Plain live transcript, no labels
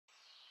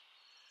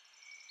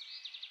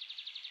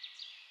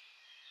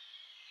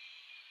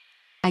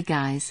Hi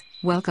guys,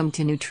 welcome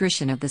to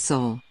Nutrition of the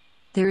Soul.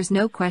 There is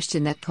no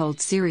question that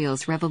cold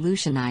cereals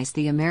revolutionized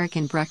the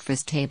American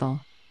breakfast table.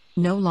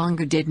 No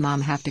longer did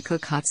mom have to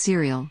cook hot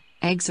cereal,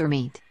 eggs or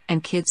meat,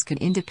 and kids could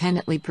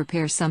independently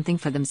prepare something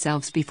for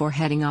themselves before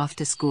heading off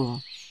to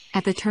school.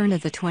 At the turn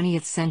of the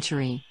 20th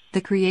century, the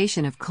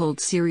creation of cold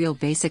cereal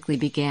basically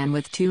began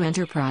with two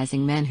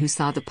enterprising men who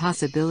saw the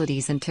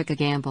possibilities and took a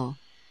gamble.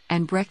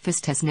 And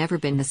breakfast has never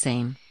been the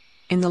same.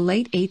 In the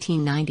late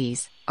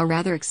 1890s, a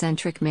rather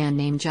eccentric man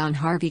named John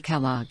Harvey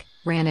Kellogg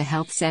ran a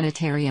health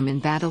sanitarium in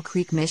Battle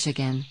Creek,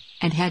 Michigan,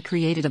 and had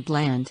created a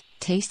bland,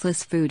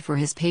 tasteless food for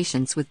his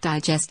patients with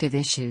digestive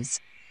issues.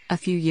 A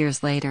few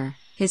years later,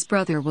 his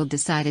brother Will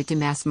decided to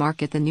mass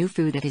market the new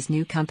food at his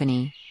new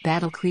company,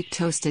 Battle Creek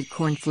Toasted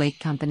Corn Flake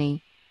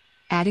Company,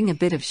 adding a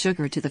bit of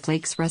sugar to the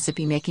flakes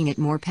recipe, making it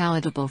more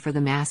palatable for the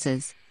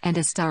masses, and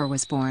a star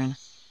was born.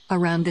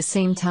 Around the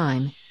same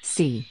time,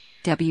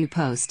 C.W.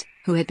 Post,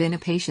 who had been a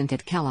patient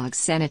at Kellogg's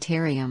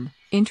sanitarium,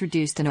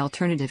 introduced an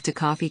alternative to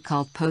coffee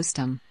called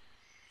Postum,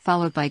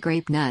 followed by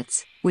grape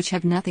nuts, which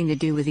have nothing to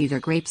do with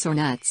either grapes or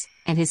nuts,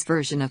 and his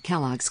version of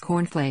Kellogg's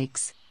Corn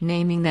Flakes,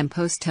 naming them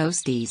Post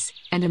Toasties,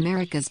 and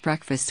America's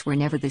breakfasts were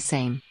never the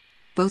same.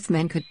 Both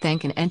men could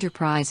thank an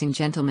enterprising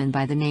gentleman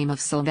by the name of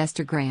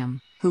Sylvester Graham,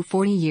 who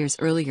 40 years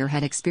earlier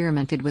had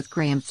experimented with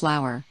graham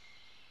flour,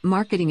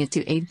 marketing it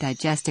to aid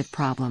digestive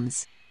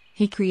problems.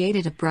 He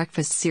created a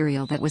breakfast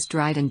cereal that was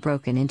dried and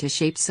broken into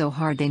shapes so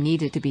hard they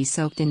needed to be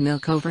soaked in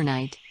milk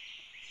overnight,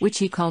 which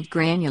he called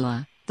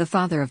granula, the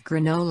father of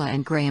granola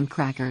and graham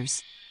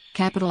crackers.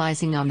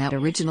 Capitalizing on that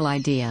original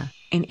idea,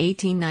 in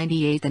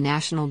 1898 the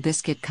National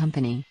Biscuit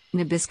Company,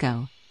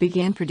 Nabisco,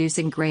 began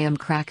producing graham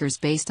crackers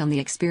based on the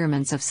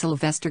experiments of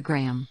Sylvester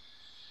Graham,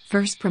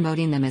 first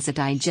promoting them as a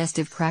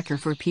digestive cracker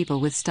for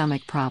people with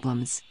stomach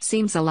problems.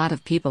 Seems a lot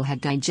of people had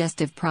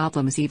digestive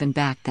problems even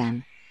back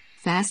then.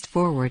 Fast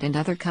forward and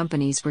other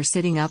companies were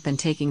sitting up and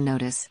taking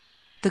notice.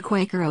 The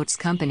Quaker Oats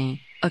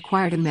Company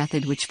acquired a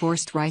method which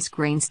forced rice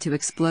grains to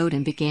explode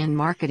and began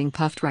marketing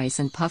puffed rice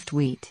and puffed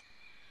wheat,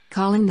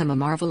 calling them a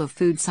marvel of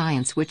food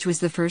science, which was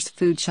the first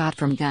food shot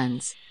from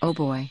guns. Oh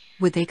boy,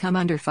 would they come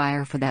under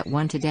fire for that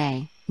one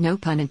today, no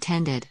pun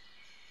intended.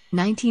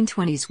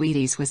 1920s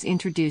Wheaties was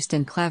introduced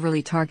and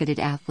cleverly targeted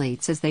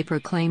athletes as they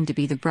proclaimed to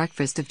be the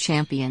breakfast of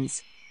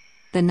champions.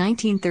 The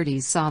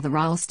 1930s saw the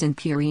Ralston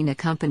Purina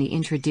Company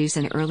introduce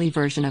an early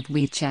version of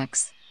Wheat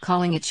Chex,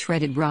 calling it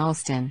shredded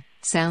Ralston.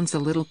 Sounds a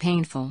little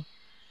painful.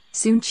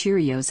 Soon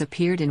Cheerios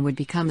appeared and would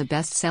become the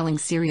best-selling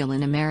cereal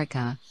in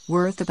America,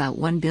 worth about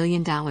 $1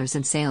 billion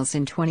in sales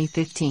in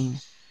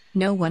 2015.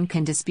 No one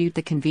can dispute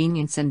the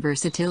convenience and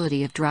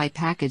versatility of dry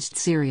packaged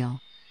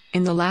cereal.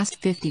 In the last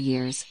 50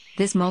 years,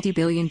 this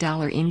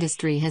multi-billion-dollar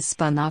industry has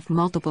spun off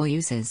multiple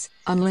uses,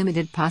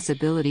 unlimited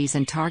possibilities,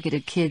 and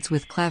targeted kids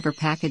with clever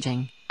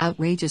packaging,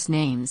 outrageous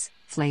names,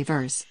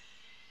 flavors,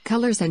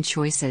 colors and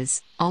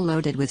choices, all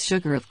loaded with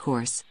sugar, of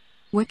course.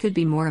 What could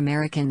be more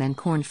American than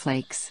corn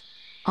flakes?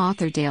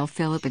 Author Dale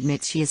Phillip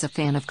admits she is a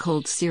fan of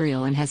cold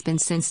cereal and has been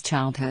since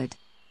childhood.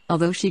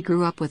 Although she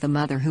grew up with a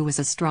mother who was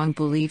a strong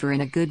believer in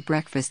a good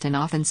breakfast and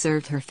often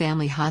served her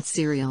family hot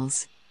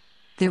cereals,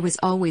 there was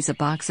always a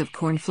box of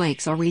corn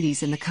flakes or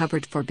Wheaties in the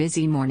cupboard for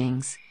busy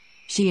mornings.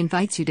 She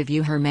invites you to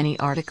view her many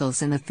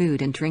articles in the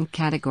food and drink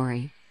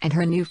category, and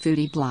her new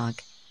foodie blog.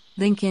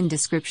 Link in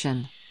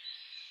description.